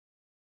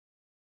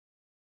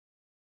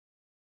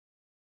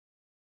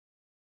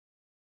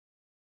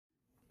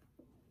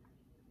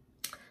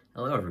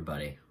Hello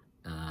everybody,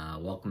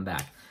 welcome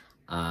back.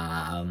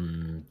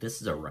 This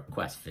is a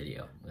request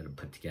video. I'm going to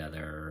put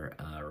together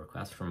a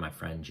request from my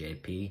friend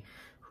JP,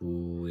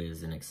 who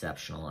is an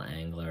exceptional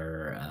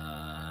angler,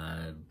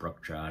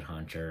 brook trout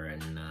hunter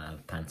in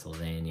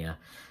Pennsylvania.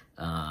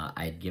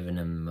 I'd given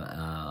him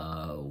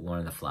one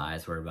of the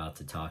flies we're about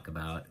to talk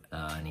about,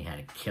 and he had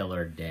a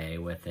killer day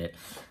with it.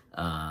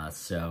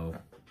 So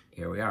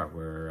here we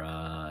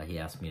are. He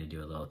asked me to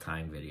do a little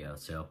tying video.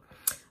 So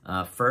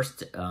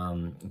first,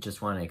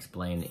 just want to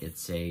explain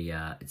it's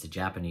a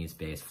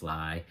Japanese-based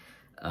fly,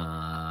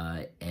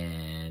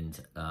 and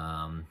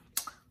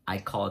I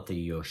call it the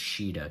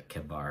Yoshida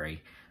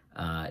Kebari.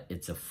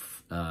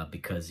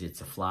 Because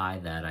it's a fly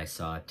that I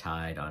saw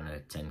tied on a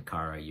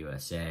Tenkara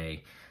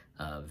USA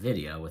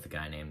video with a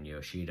guy named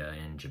Yoshida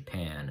in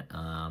Japan.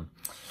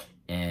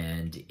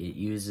 And it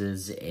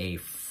uses a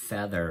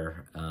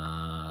feather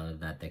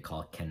that they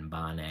call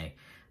Kenbane.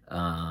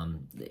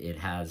 It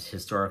has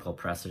historical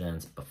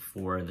precedence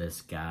before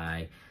this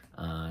guy.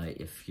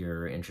 If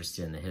you're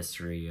interested in the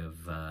history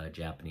of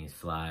Japanese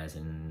flies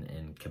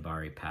and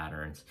Kebari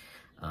patterns,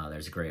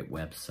 there's a great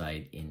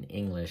website in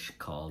English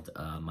called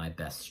My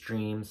Best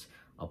Streams.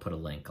 I'll put a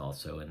link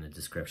also in the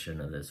description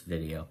of this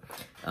video.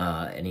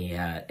 And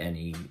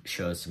he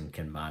shows some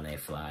Kenbane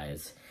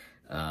flies,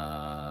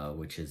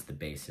 which is the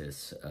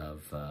basis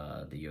of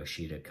the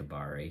Yoshida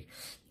Kebari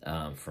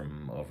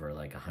from over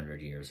like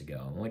 100 years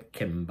ago. And what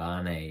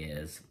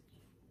Kenbane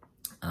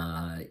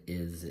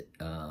is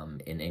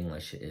in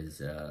English is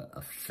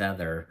a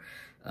feather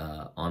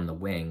on the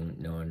wing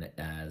known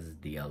as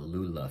the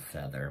Alula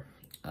feather.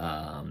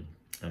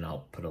 And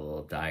I'll put a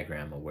little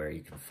diagram of where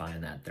you can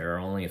find that. There are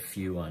only a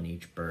few on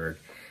each bird.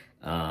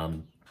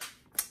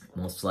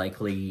 Most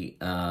likely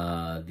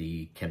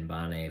the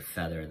Kenbane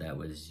feather that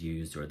was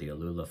used, or the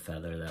Alula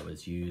feather that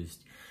was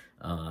used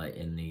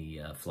in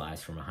the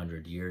flies from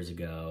 100 years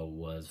ago,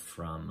 was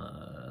from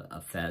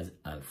a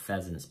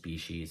pheasant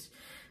species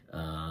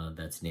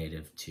that's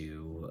native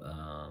to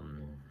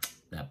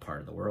that part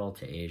of the world,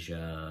 to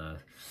Asia.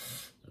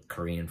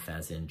 Korean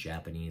pheasant,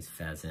 Japanese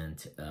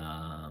pheasant,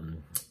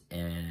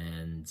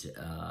 and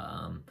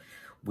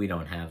we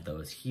don't have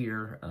those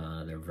here.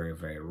 They're very,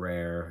 very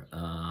rare.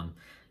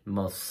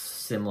 Most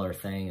similar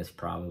thing is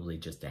probably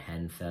just a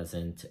hen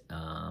pheasant,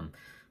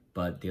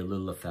 but the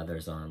Alula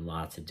feather's on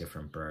lots of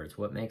different birds.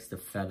 What makes the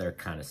feather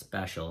kind of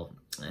special,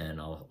 and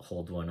I'll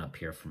hold one up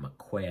here from a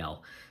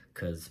quail,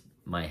 because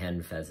my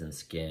hen pheasant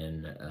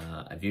skin,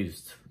 I've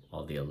used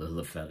all the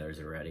Alula feathers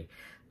already,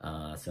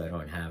 so I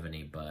don't have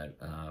any, but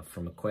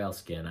from a quail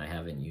skin, I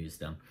haven't used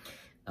them.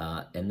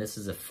 And this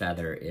is a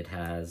feather. It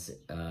has,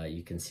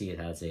 you can see it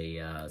has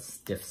a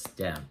stiff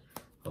stem.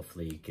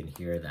 Hopefully you can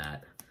hear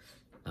that.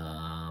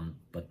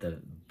 But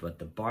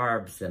the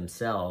barbs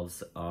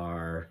themselves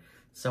are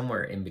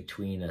somewhere in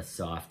between a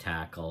soft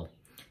hackle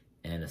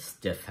and a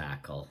stiff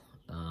hackle.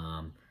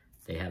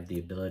 They have the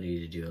ability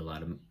to do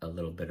a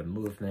little bit of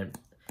movement,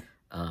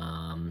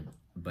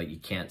 but you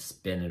can't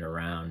spin it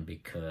around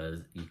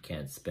because you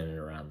can't spin it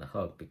around the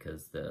hook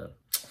because the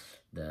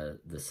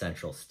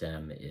central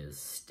stem is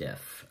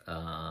stiff.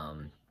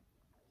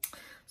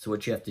 So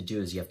what you have to do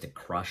is you have to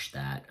crush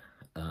that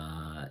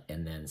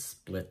and then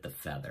split the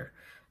feather.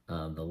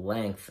 The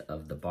length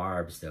of the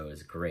barbs, though,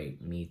 is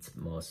great. Meets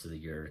most of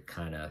your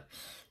kind of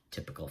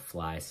typical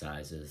fly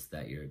sizes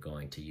that you're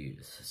going to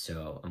use.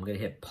 So I'm going to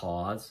hit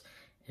pause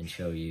and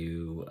show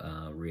you,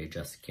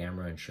 readjust the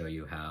camera and show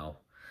you how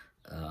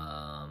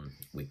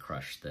we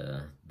crush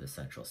the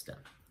central stem.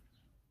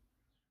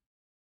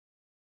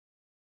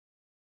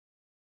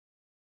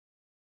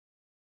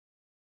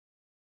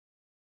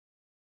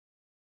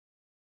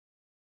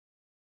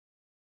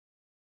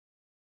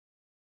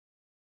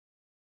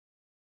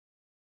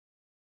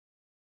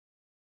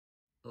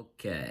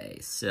 Okay,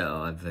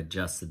 so I've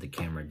adjusted the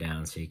camera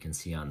down so you can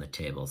see on the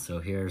table. So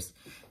here's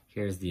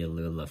the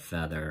Alula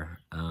feather,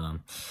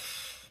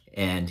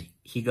 and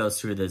he goes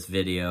through this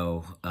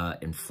video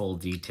in full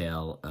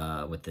detail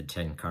with the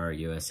Tenkara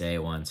USA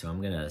one. So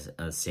I'm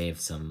gonna save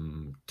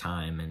some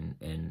time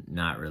and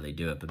not really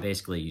do it. But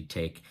basically, you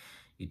take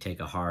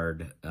a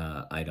hard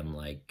item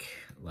like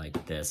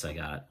this. I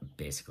got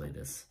basically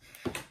this.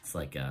 It's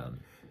like a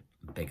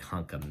big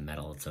hunk of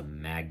metal. It's a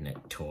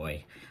magnet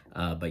toy,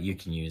 but you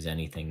can use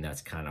anything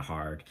that's kind of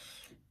hard.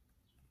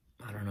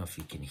 I don't know if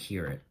you can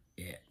hear it.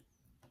 Yeah,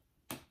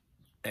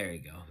 there you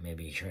go.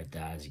 Maybe you hear it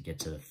as you get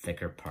to the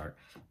thicker part,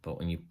 but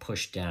when you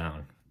push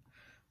down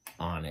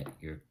on it,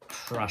 you're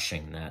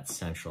crushing that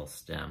central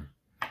stem.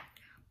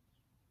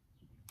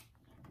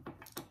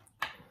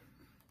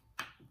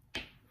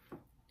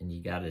 And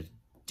you got to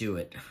do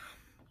it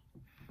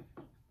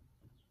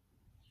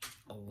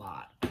a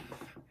lot.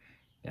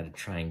 Got to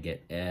try and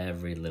get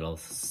every little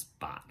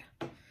spot.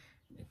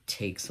 It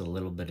takes a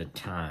little bit of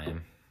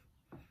time.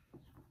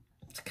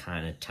 It's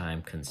kind of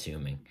time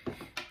consuming,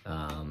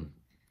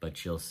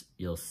 but you'll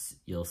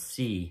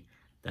see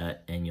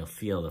that, and you'll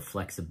feel the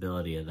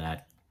flexibility of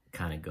that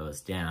kind of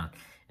goes down.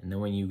 And then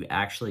when you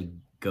actually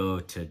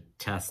go to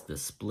test the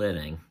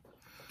splitting,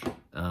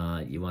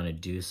 you want to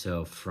do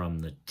so from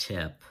the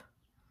tip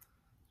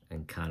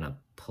and kind of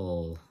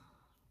pull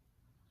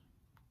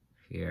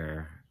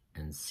here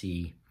and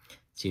see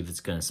if it's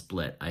going to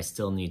split. I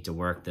still need to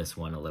work this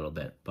one a little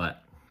bit,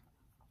 but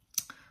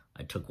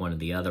I took one of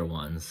the other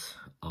ones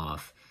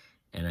off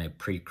and I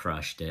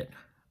pre-crushed it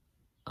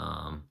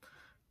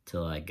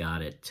till I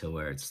got it to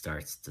where it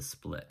starts to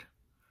split.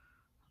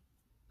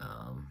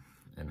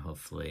 And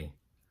hopefully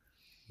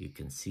you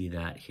can see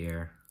that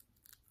here.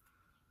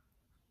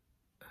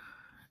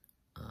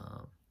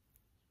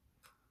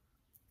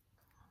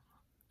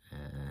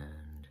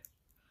 And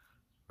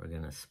we're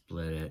going to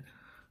split it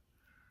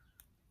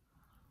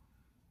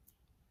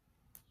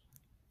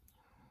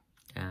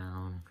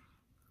down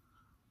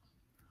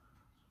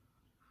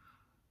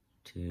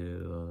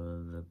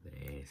to the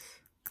base,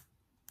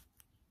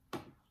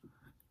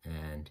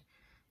 and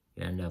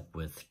you end up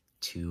with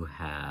two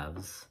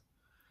halves.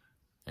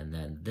 And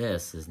then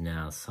this is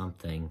now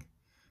something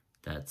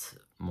that's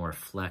more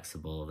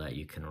flexible that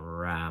you can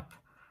wrap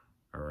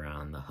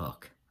around the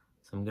hook.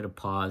 So I'm going to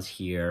pause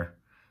here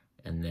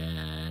and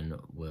then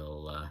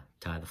we'll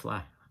tie the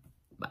fly.